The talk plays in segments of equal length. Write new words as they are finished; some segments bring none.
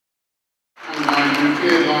and I do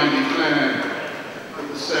hereby declare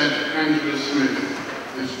that the said Angela Smith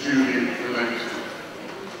is duly elected.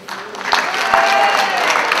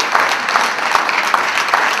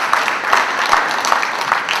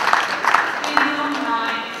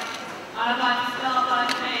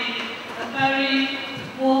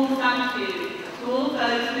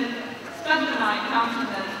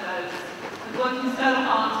 Working so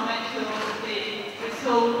hard to make sure that the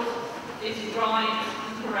result is right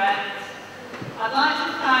and correct. I'd like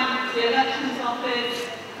to thank the Elections Office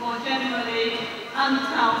more generally and the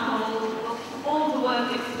Town Hall for all the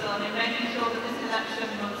work it's done in making sure that this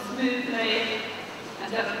election runs smoothly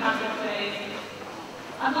and democratically.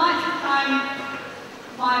 I'd like to thank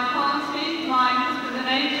my party, my husband and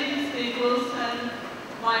agent, Steve Wilson,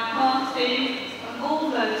 my party, and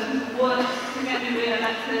all those who worked to get me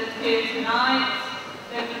re-elected here tonight.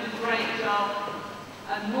 They've done a great job.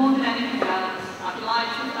 And more than anything else, I'd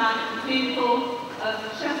like to thank the people of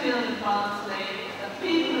Sheffield and Barnsley, the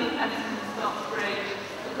people of Penistone and Stocksbridge,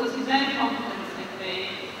 because of their confidence in me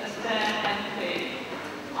as their MP.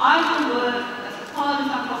 I will work as hard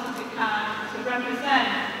as I possibly can to represent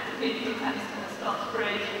the people of Penistone and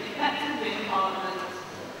Stocksbridge effectively in Parliament,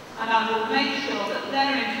 and I will make sure that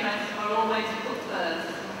their interests are always put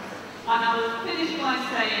first. And I will finish by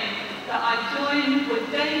saying that I join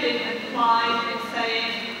with David and Clyde in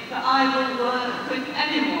saying that I will work with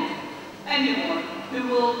anyone who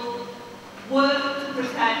will work to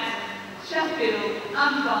protect Sheffield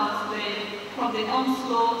and Barnsley from the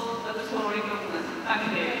onslaught of the Tory government.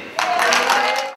 Thank you.